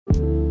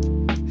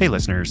Hey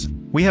listeners,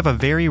 we have a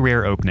very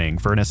rare opening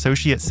for an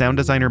associate sound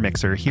designer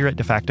mixer here at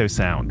DeFacto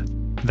Sound.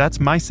 That's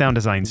my sound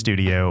design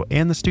studio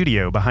and the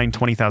studio behind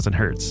 20,000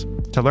 Hertz.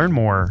 To learn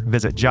more,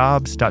 visit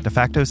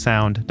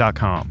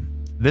jobs.defactosound.com.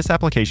 This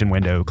application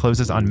window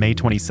closes on May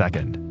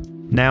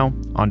 22nd. Now,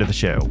 onto the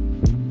show.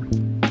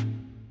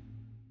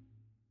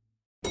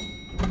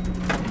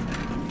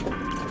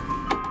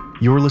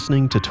 You're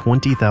listening to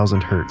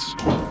 20,000 Hertz.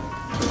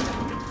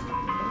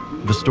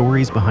 The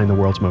stories behind the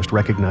world's most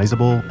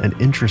recognizable and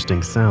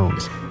interesting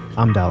sounds.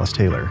 I'm Dallas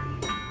Taylor.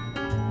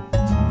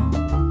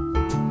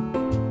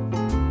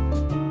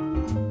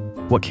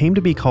 What came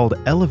to be called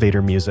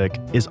elevator music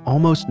is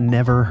almost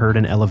never heard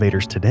in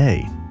elevators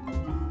today.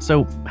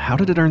 So, how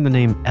did it earn the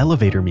name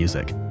elevator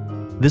music?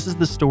 This is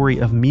the story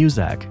of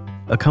Muzak,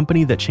 a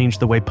company that changed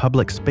the way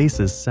public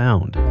spaces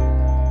sound.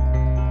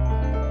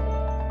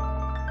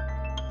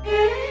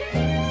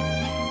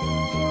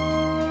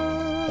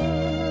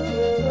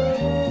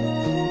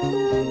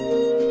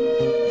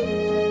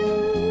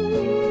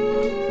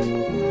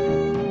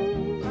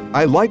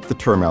 I like the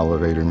term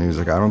elevator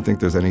music. I don't think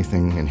there's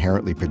anything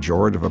inherently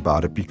pejorative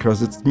about it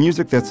because it's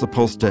music that's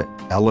supposed to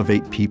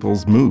elevate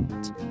people's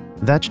moods.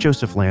 That's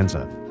Joseph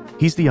Lanza.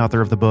 He's the author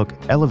of the book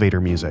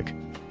Elevator Music.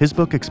 His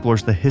book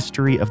explores the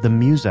history of the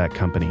Muzak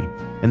company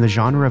and the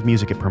genre of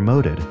music it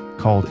promoted,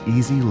 called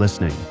easy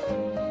listening.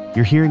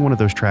 You're hearing one of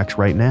those tracks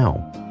right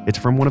now. It's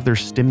from one of their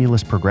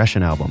Stimulus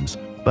Progression albums.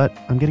 But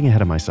I'm getting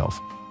ahead of myself.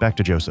 Back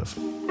to Joseph.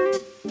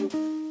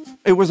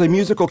 It was a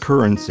musical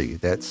currency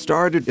that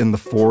started in the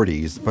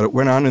 40s, but it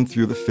went on in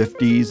through the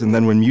 50s, and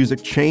then when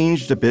music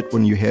changed a bit,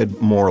 when you had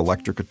more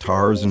electric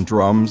guitars and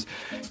drums,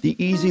 the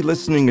easy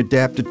listening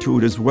adapted to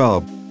it as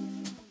well.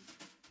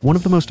 One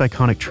of the most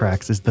iconic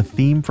tracks is the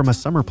theme from A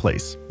Summer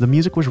Place. The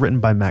music was written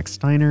by Max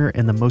Steiner,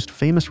 and the most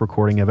famous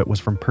recording of it was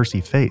from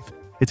Percy Faith.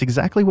 It's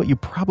exactly what you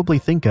probably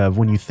think of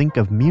when you think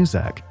of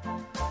Muzak.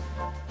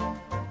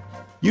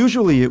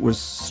 Usually it was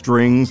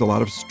strings, a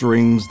lot of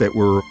strings that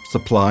were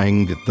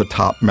supplying the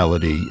top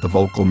melody, the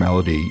vocal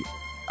melody.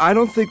 I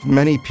don't think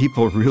many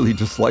people really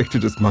disliked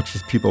it as much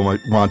as people might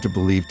want to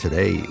believe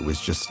today. It was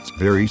just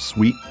very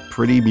sweet,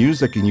 pretty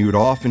music, and you would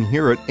often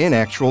hear it in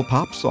actual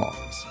pop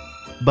songs.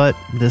 But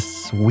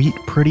this sweet,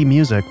 pretty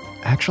music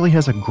actually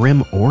has a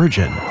grim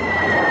origin.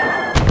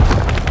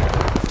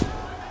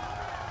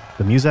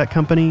 The Muzak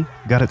company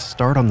got its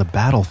start on the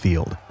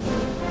battlefield.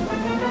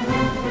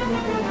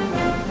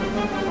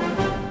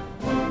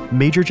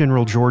 Major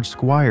General George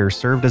Squier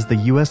served as the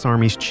U.S.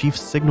 Army's chief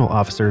signal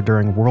officer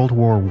during World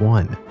War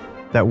I.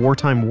 That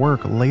wartime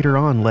work later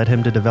on led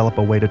him to develop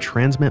a way to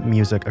transmit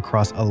music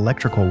across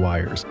electrical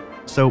wires.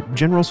 So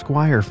General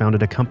Squier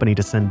founded a company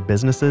to send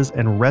businesses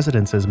and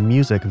residences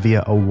music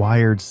via a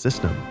wired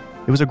system.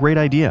 It was a great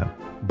idea,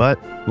 but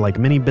like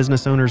many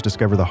business owners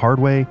discover the hard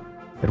way,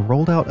 it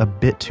rolled out a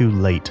bit too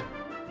late.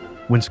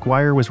 When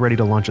Squier was ready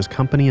to launch his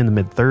company in the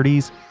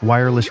mid-30s,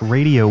 wireless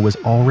radio was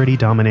already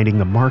dominating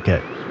the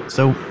market,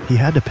 so he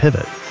had to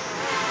pivot.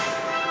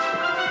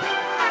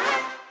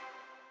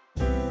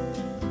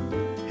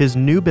 His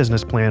new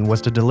business plan was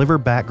to deliver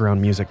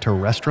background music to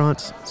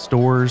restaurants,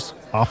 stores,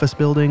 office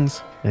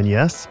buildings, and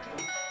yes,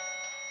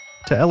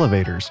 to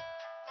elevators.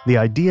 The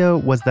idea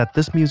was that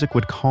this music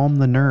would calm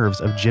the nerves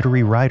of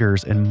jittery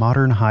riders in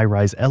modern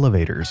high-rise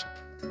elevators.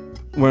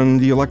 When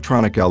the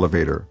electronic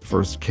elevator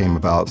first came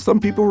about, some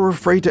people were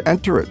afraid to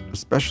enter it,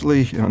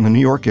 especially in the New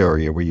York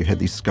area where you had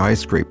these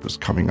skyscrapers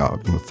coming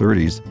out in the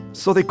 30s.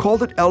 So they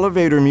called it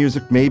elevator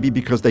music maybe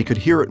because they could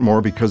hear it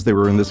more because they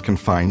were in this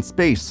confined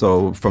space.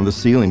 So from the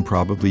ceiling,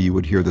 probably you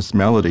would hear this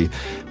melody.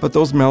 But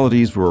those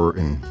melodies were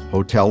in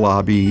hotel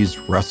lobbies,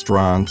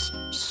 restaurants,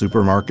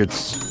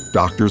 supermarkets,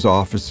 doctors'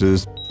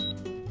 offices,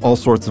 all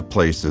sorts of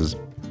places.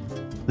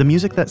 The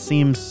music that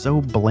seems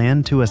so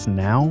bland to us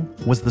now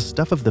was the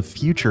stuff of the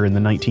future in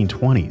the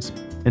 1920s.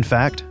 In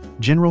fact,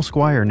 General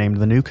Squier named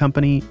the new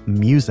company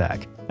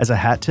Muzak as a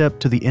hat tip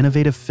to the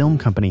innovative film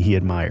company he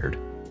admired,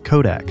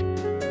 Kodak.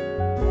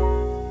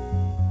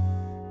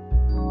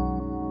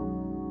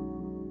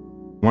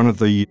 One of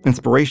the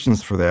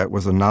inspirations for that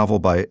was a novel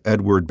by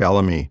Edward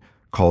Bellamy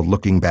called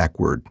Looking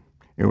Backward.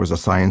 It was a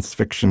science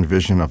fiction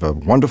vision of a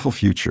wonderful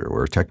future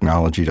where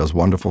technology does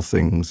wonderful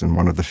things, and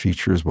one of the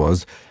features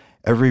was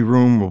every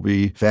room will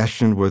be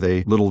fashioned with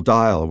a little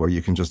dial where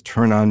you can just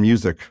turn on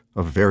music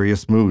of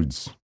various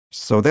moods.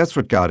 So that's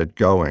what got it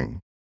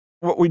going.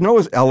 What we know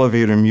is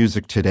elevator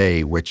music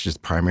today, which is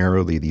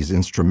primarily these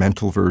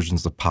instrumental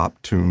versions of pop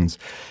tunes,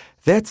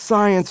 that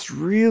science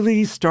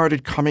really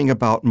started coming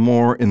about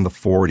more in the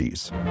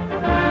 40s.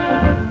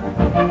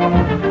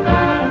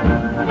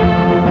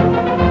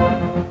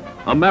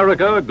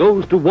 America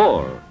goes to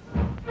war.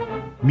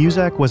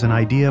 Muzak was an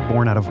idea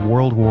born out of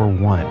World War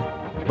I.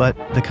 But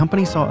the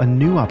company saw a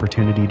new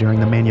opportunity during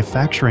the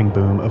manufacturing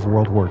boom of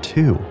World War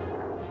II.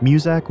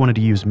 Muzak wanted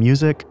to use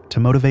music to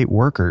motivate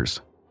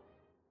workers.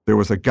 There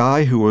was a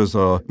guy who was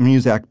a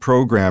Muzak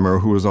programmer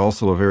who was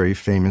also a very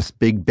famous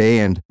big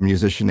band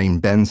musician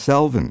named Ben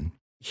Selvin.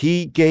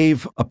 He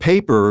gave a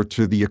paper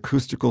to the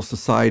Acoustical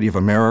Society of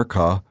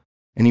America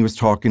And he was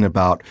talking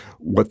about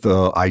what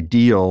the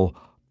ideal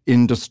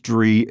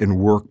industry and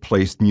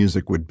workplace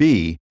music would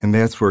be. And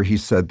that's where he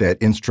said that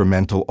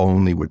instrumental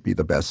only would be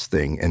the best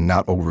thing and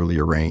not overly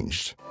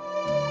arranged.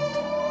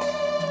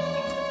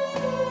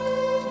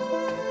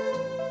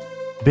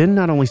 Ben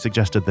not only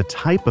suggested the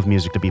type of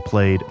music to be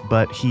played,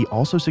 but he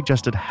also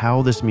suggested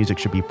how this music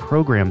should be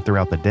programmed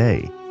throughout the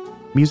day.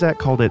 Muzak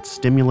called it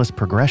stimulus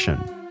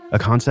progression, a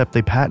concept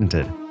they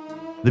patented.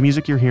 The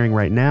music you're hearing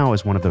right now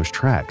is one of those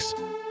tracks.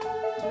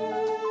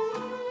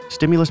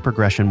 Stimulus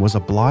progression was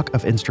a block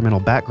of instrumental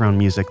background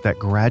music that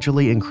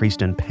gradually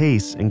increased in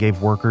pace and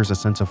gave workers a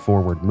sense of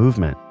forward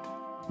movement.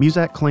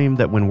 Muzak claimed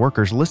that when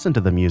workers listened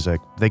to the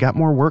music, they got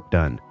more work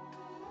done.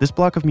 This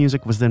block of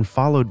music was then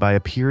followed by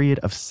a period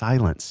of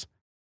silence.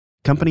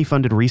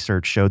 Company-funded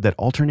research showed that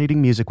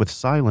alternating music with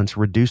silence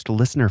reduced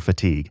listener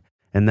fatigue,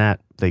 and that,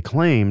 they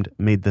claimed,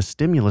 made the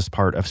stimulus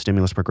part of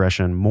stimulus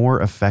progression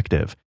more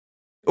effective.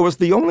 It was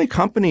the only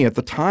company at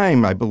the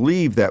time, I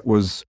believe, that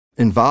was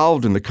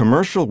involved in the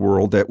commercial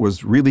world that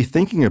was really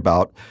thinking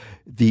about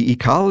the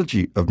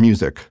ecology of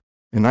music.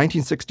 In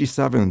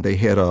 1967, they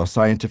had a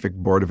scientific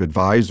board of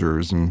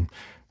advisors, and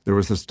there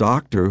was this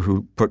doctor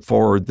who put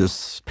forward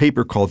this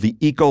paper called The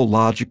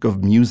Ecologic of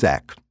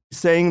Muzak,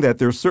 saying that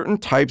there are certain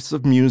types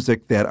of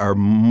music that are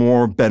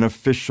more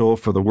beneficial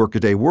for the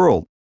workaday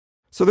world.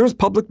 So there's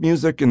public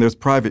music and there's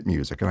private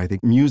music, and I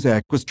think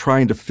Muzak was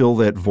trying to fill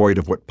that void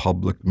of what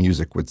public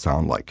music would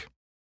sound like.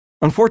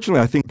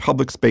 Unfortunately, I think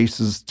public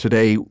spaces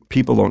today,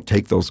 people don't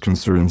take those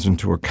concerns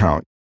into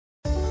account.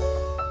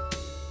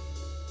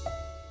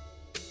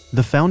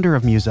 The founder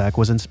of Muzak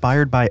was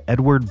inspired by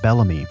Edward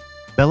Bellamy.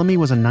 Bellamy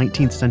was a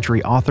 19th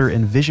century author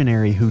and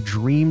visionary who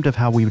dreamed of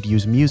how we would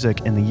use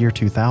music in the year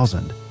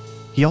 2000.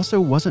 He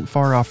also wasn't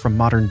far off from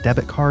modern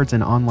debit cards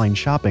and online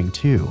shopping,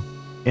 too.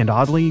 And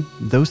oddly,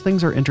 those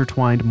things are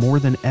intertwined more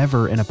than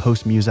ever in a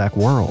post-Muzak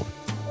world.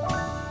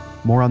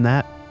 More on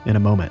that in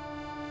a moment.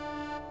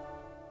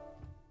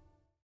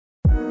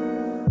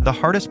 The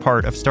hardest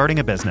part of starting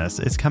a business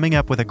is coming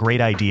up with a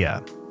great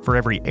idea. For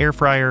every air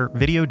fryer,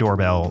 video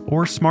doorbell,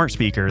 or smart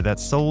speaker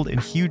that's sold in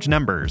huge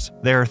numbers,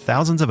 there are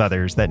thousands of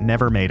others that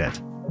never made it.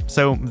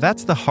 So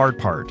that's the hard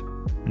part.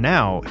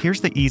 Now,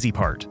 here's the easy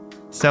part.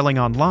 Selling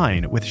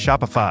online with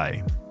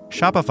Shopify.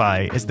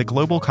 Shopify is the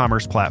global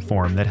commerce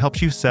platform that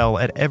helps you sell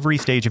at every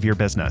stage of your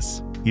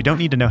business. You don't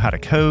need to know how to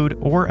code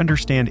or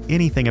understand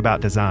anything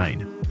about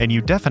design. And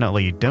you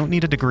definitely don't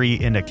need a degree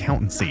in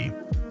accountancy.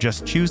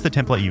 Just choose the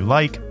template you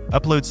like,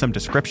 upload some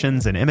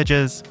descriptions and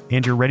images,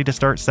 and you're ready to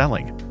start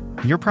selling.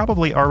 You're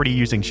probably already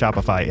using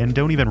Shopify and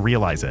don't even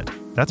realize it.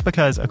 That's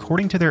because,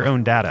 according to their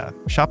own data,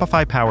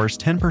 Shopify powers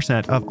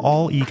 10% of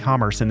all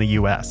e-commerce in the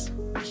US.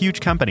 Huge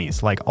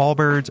companies like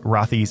Allbirds,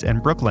 Rothy's,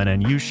 and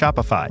Brooklinen use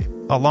Shopify,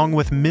 along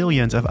with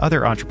millions of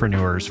other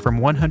entrepreneurs from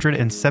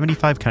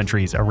 175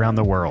 countries around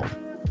the world.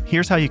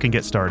 Here's how you can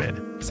get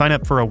started. Sign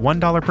up for a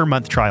 $1 per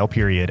month trial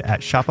period at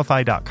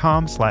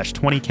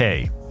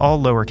shopify.com/20K, all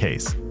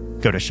lowercase.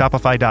 Go to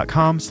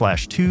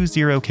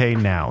shopify.com/20K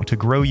now to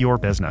grow your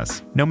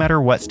business, no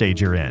matter what stage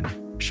you're in.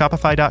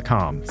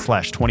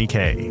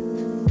 Shopify.com/20K.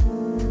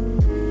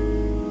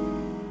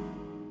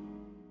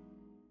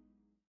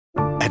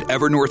 At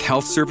Evernorth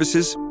Health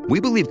Services, we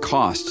believe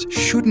costs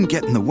shouldn't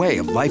get in the way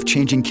of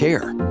life-changing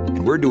care,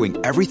 and we're doing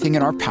everything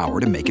in our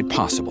power to make it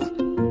possible.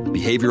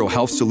 Behavioral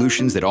health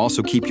solutions that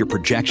also keep your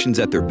projections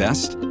at their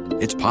best?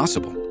 It's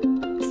possible.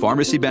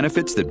 Pharmacy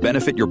benefits that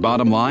benefit your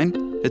bottom line?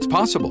 It's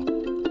possible.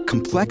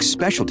 Complex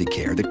specialty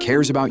care that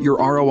cares about your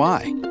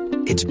ROI?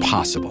 It's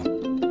possible.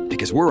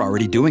 Because we're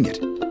already doing it.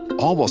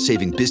 All while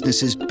saving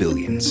businesses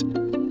billions.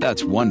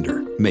 That's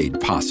Wonder made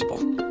possible.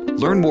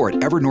 Learn more at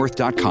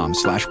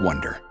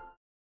evernorth.com/wonder.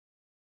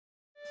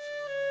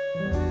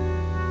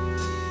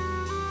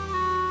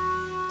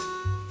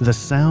 The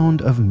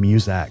sound of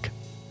Muzak.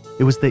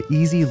 It was the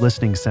easy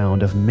listening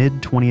sound of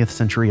mid-20th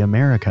century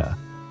America.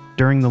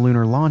 During the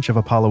lunar launch of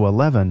Apollo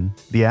 11,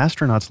 the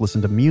astronauts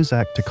listened to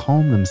Muzak to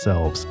calm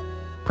themselves.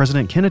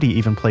 President Kennedy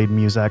even played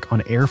Muzak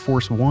on Air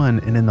Force One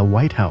and in the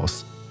White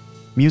House.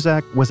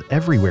 Muzak was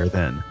everywhere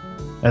then.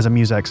 As a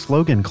Muzak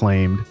slogan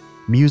claimed,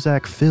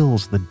 Muzak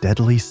fills the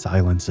deadly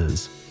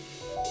silences.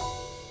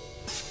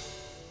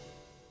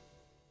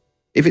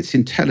 If it's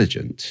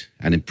intelligent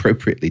and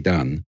appropriately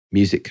done,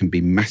 music can be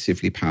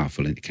massively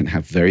powerful and it can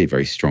have very,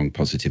 very strong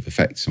positive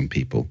effects on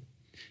people.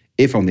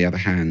 If, on the other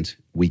hand,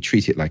 we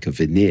treat it like a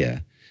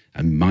veneer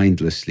and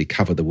mindlessly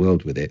cover the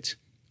world with it,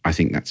 I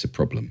think that's a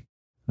problem.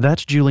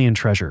 That's Julian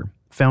Treasure,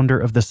 founder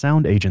of The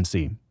Sound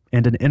Agency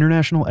and an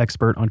international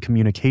expert on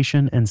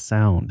communication and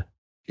sound.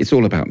 It's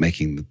all about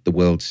making the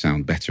world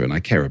sound better, and I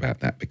care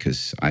about that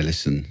because I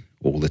listen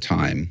all the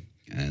time.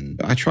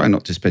 And I try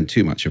not to spend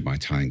too much of my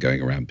time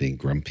going around being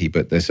grumpy,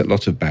 but there's a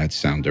lot of bad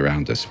sound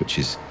around us, which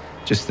is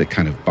just the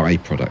kind of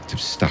byproduct of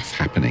stuff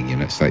happening. You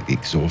know, it's like the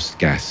exhaust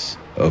gas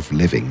of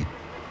living.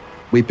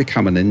 We've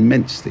become an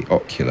immensely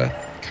ocular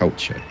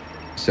culture.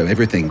 So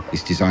everything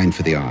is designed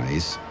for the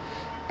eyes,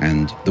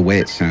 and the way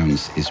it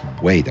sounds is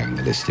way down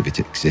the list if it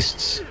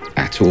exists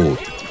at all.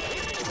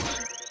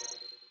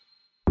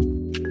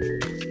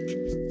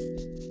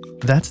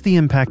 That's the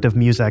impact of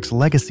Muzak's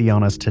legacy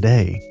on us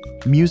today.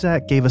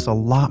 Muzak gave us a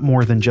lot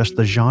more than just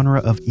the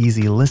genre of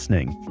easy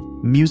listening.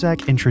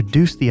 Muzak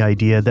introduced the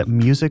idea that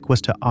music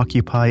was to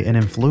occupy and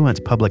influence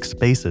public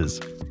spaces.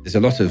 There's a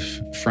lot of,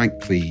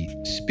 frankly,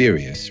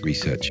 spurious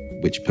research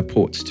which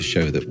purports to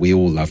show that we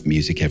all love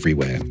music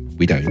everywhere.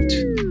 We don't.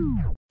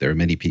 There are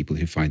many people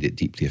who find it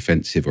deeply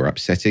offensive or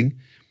upsetting,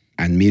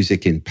 and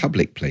music in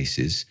public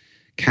places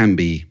can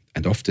be,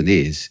 and often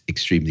is,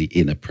 extremely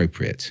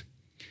inappropriate.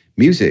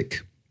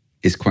 Music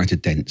is quite a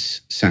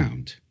dense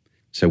sound.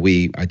 So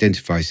we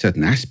identify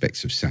certain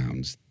aspects of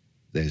sounds.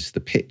 There's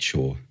the pitch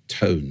or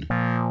tone,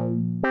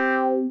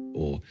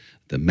 or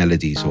the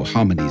melodies or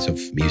harmonies of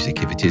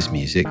music, if it is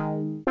music.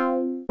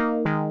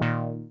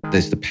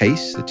 There's the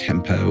pace, the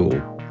tempo,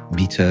 or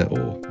meter,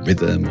 or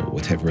rhythm, or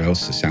whatever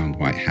else the sound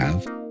might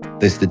have.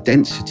 There's the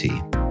density,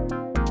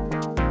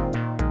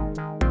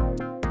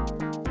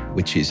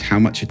 which is how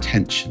much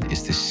attention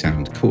is this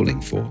sound calling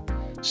for.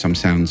 Some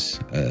sounds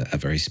are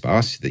very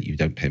sparse, that you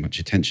don't pay much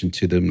attention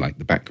to them, like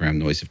the background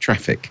noise of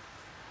traffic.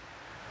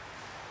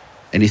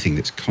 Anything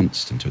that's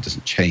constant or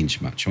doesn't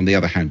change much. On the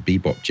other hand,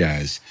 bebop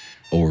jazz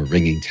or a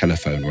ringing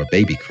telephone or a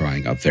baby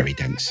crying are very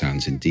dense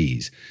sounds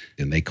indeed,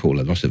 and they call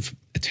a lot of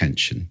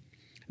attention.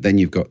 Then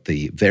you've got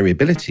the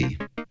variability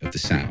of the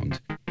sound.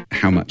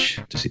 How much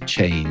does it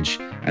change?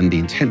 And the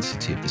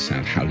intensity of the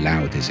sound, how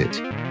loud is it?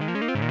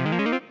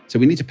 So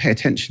we need to pay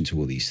attention to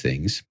all these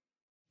things.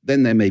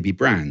 Then there may be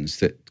brands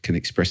that can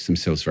express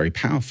themselves very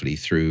powerfully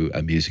through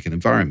a musical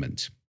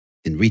environment.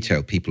 In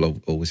retail, people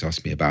always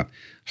ask me about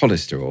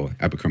Hollister or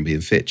Abercrombie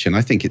 & Fitch, and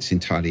I think it's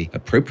entirely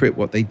appropriate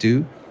what they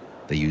do.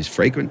 They use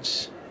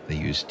fragrance, they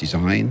use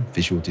design,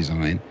 visual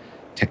design,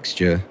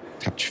 texture,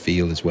 touch,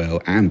 feel as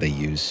well, and they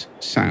use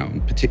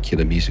sound,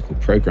 particular musical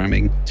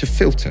programming, to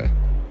filter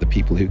the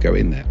people who go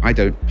in there. I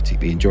don't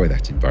particularly enjoy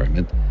that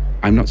environment.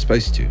 I'm not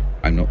supposed to.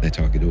 I'm not their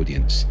target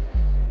audience.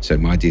 So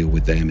my deal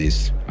with them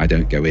is I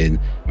don't go in,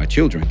 my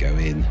children go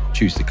in,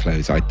 choose the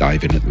clothes, I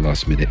dive in at the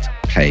last minute,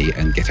 pay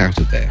and get out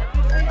of there.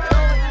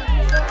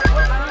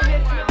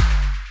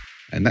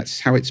 And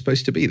that's how it's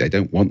supposed to be. They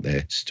don't want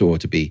their store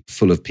to be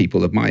full of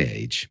people of my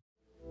age.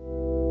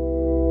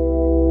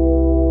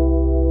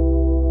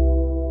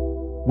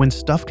 When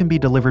stuff can be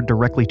delivered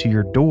directly to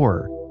your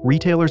door,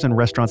 retailers and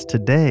restaurants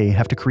today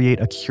have to create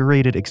a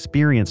curated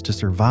experience to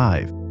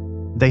survive.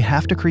 They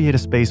have to create a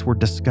space where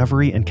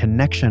discovery and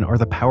connection are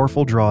the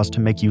powerful draws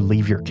to make you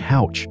leave your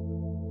couch.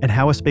 And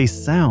how a space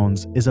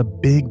sounds is a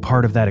big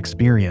part of that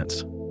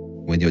experience.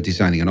 When you're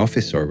designing an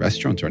office or a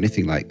restaurant or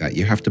anything like that,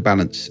 you have to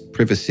balance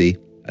privacy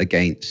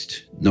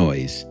against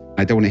noise.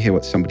 I don't want to hear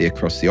what somebody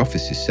across the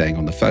office is saying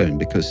on the phone,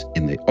 because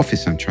in the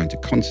office I'm trying to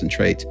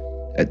concentrate.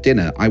 At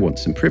dinner, I want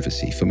some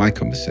privacy for my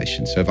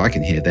conversation. So if I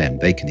can hear them,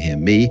 they can hear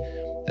me,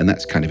 and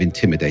that's kind of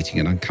intimidating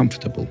and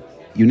uncomfortable.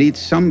 You need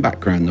some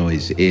background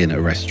noise in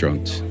a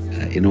restaurant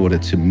in order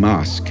to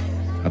mask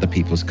other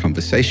people's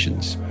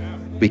conversations.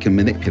 We can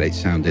manipulate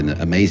sound in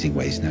amazing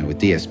ways now with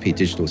DSP,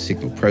 digital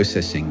signal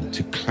processing,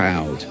 to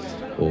cloud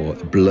or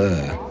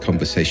blur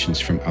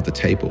conversations from other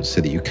tables so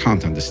that you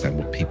can't understand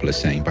what people are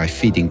saying by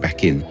feeding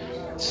back in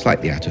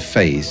slightly out of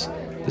phase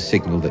the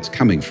signal that's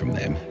coming from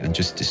them and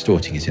just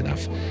distorting it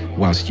enough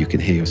whilst you can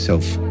hear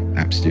yourself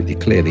absolutely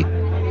clearly.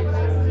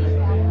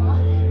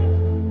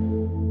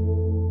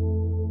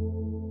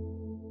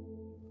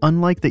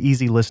 Unlike the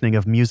easy listening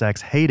of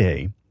Muzak's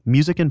heyday,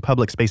 music in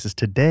public spaces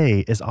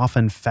today is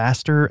often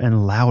faster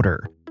and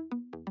louder.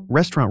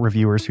 Restaurant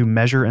reviewers who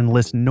measure and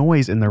list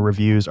noise in their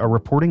reviews are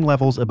reporting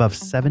levels above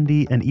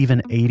 70 and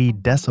even 80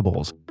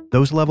 decibels.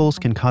 Those levels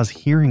can cause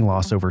hearing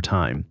loss over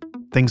time.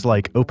 Things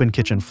like open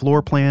kitchen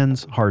floor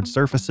plans, hard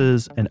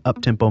surfaces, and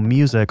up-tempo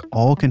music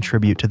all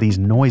contribute to these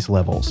noise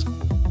levels.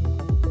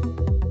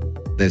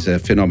 There's a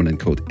phenomenon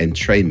called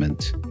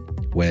entrainment,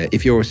 where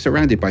if you're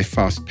surrounded by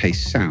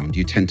fast-paced sound,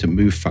 you tend to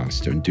move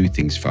faster and do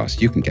things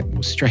fast. You can get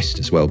more stressed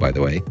as well, by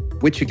the way,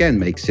 which again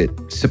makes it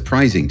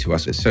surprising to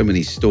us that so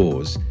many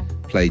stores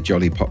play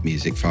jolly pop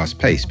music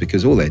fast-paced,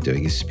 because all they're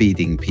doing is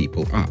speeding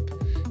people up.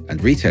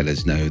 And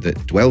retailers know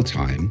that dwell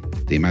time,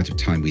 the amount of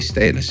time we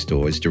stay in a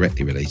store, is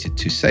directly related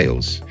to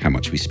sales, how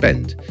much we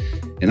spend.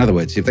 In other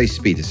words, if they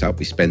speed us up,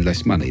 we spend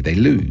less money, they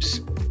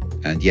lose.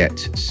 And yet,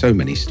 so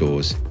many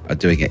stores are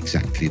doing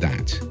exactly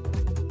that.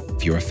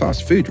 If you're a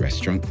fast food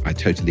restaurant, I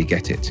totally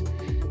get it.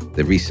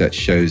 The research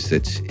shows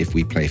that if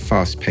we play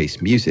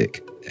fast-paced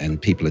music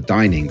and people are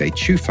dining, they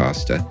chew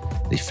faster,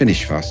 they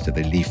finish faster,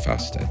 they leave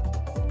faster.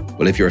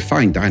 Well, if you're a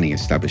fine dining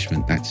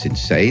establishment, that's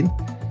insane.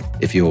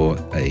 If you're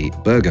a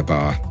burger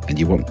bar and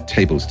you want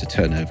tables to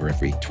turn over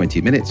every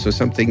 20 minutes or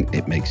something,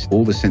 it makes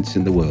all the sense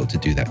in the world to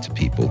do that to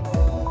people.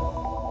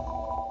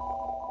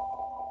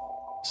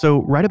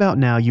 So right about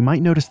now, you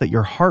might notice that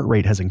your heart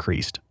rate has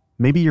increased.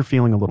 Maybe you're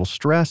feeling a little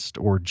stressed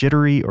or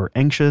jittery or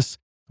anxious.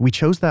 We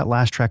chose that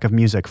last track of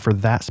music for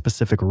that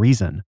specific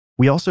reason.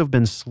 We also have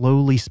been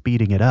slowly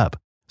speeding it up.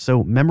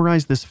 So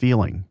memorize this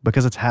feeling,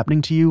 because it's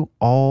happening to you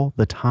all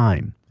the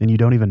time and you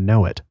don't even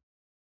know it.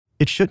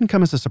 It shouldn't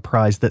come as a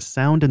surprise that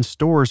sound in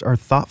stores are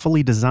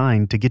thoughtfully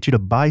designed to get you to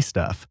buy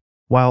stuff.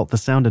 while the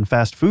sound in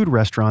fast food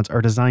restaurants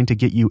are designed to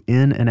get you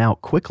in and out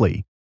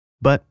quickly.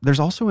 But there's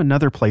also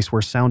another place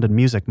where sound and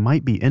music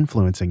might be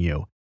influencing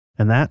you,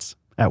 and that's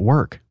at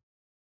work.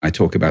 I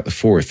talk about the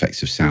 4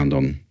 effects of sound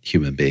on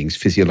human beings: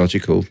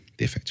 physiological,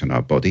 the effect on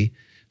our body;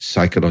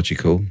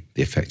 psychological,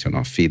 the effect on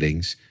our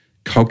feelings;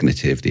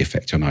 cognitive, the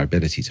effect on our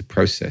ability to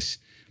process,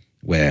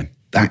 where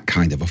that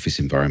kind of office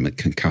environment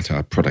can cut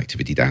our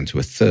productivity down to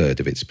 1/3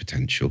 of its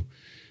potential;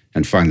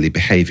 and finally,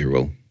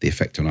 behavioral, the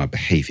effect on our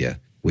behavior,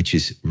 which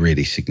is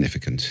really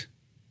significant.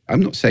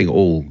 I'm not saying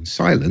all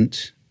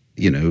silent.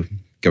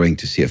 Going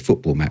to see a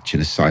football match in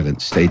a silent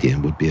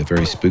stadium would be a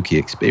very spooky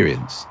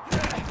experience.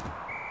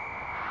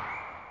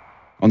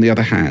 On the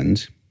other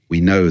hand,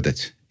 we know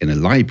that in a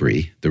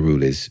library, the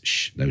rule is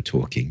shh, no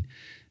talking.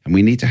 And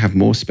we need to have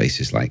more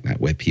spaces like that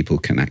where people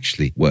can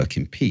actually work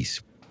in peace.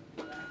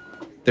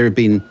 There have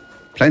been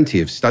plenty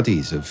of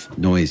studies of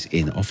noise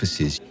in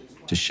offices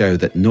to show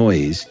that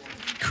noise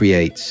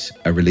creates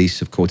a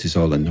release of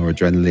cortisol and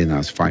noradrenaline,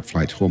 our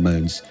fight-flight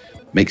hormones,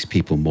 makes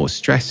people more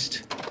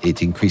stressed.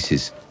 It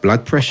increases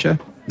blood pressure.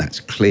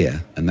 That's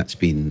clear, and that's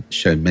been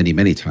shown many,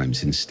 many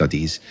times in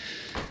studies.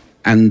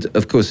 And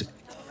of course,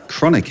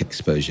 chronic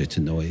exposure to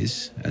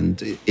noise,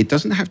 and it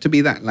doesn't have to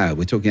be that loud.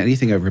 We're talking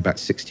anything over about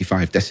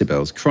 65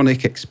 decibels.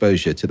 Chronic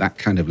exposure to that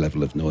kind of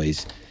level of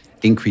noise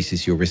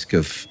increases your risk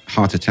of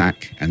heart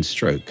attack and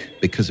stroke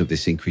because of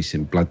this increase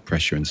in blood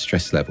pressure and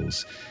stress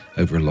levels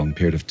over a long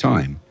period of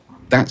time.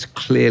 That's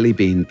clearly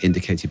been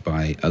indicated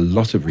by a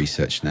lot of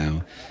research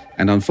now.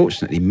 And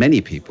unfortunately,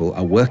 many people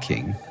are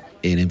working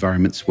in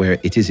environments where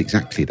it is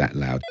exactly that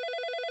loud.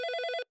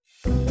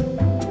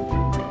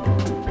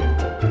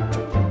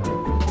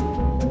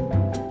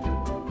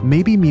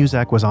 Maybe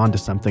Muzak was onto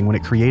something when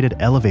it created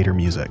elevator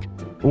music,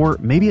 or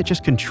maybe it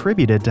just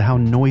contributed to how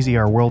noisy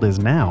our world is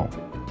now.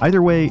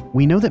 Either way,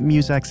 we know that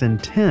Muzak's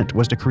intent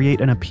was to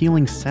create an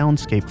appealing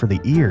soundscape for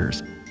the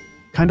ears,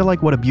 kind of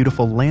like what a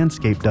beautiful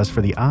landscape does for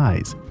the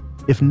eyes.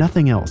 If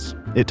nothing else,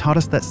 it taught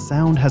us that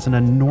sound has an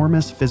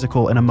enormous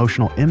physical and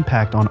emotional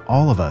impact on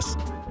all of us.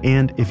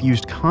 And if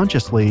used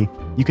consciously,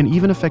 you can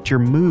even affect your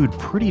mood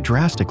pretty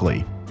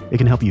drastically. It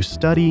can help you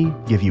study,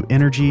 give you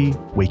energy,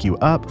 wake you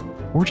up,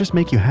 or just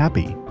make you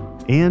happy.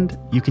 And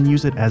you can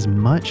use it as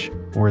much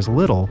or as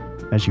little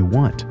as you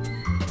want.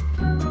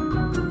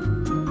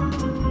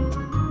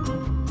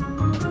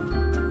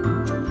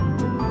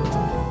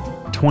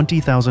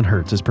 "20,000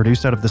 Hertz" is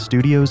produced out of the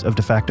studios of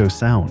De Facto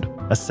Sound,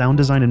 a sound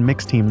design and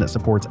mix team that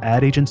supports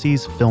ad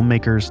agencies,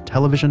 filmmakers,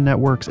 television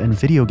networks, and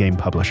video game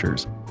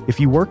publishers. If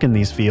you work in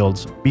these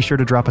fields, be sure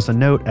to drop us a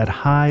note at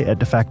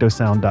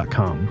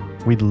hi@defactosound.com.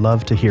 We'd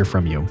love to hear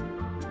from you.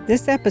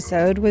 This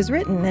episode was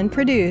written and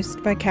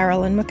produced by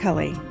Carolyn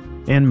McCulley.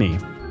 And me,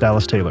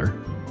 Dallas Taylor.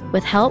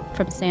 With help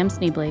from Sam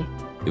Sneebly.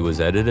 It was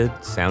edited,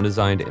 sound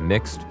designed, and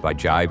mixed by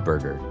Jai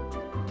Berger.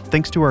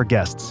 Thanks to our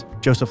guests,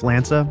 Joseph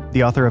Lanza,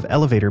 the author of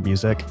Elevator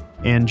Music,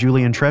 and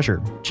Julian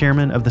Treasure,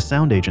 chairman of the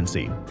Sound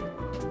Agency.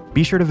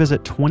 Be sure to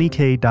visit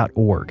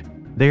 20k.org.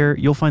 There,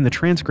 you'll find the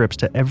transcripts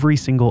to every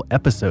single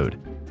episode,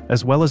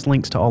 as well as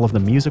links to all of the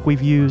music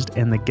we've used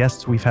and the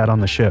guests we've had on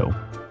the show.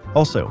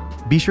 Also,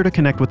 be sure to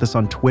connect with us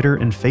on Twitter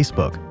and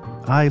Facebook.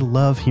 I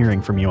love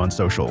hearing from you on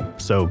social,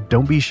 so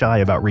don't be shy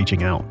about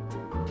reaching out.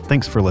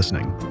 Thanks for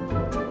listening.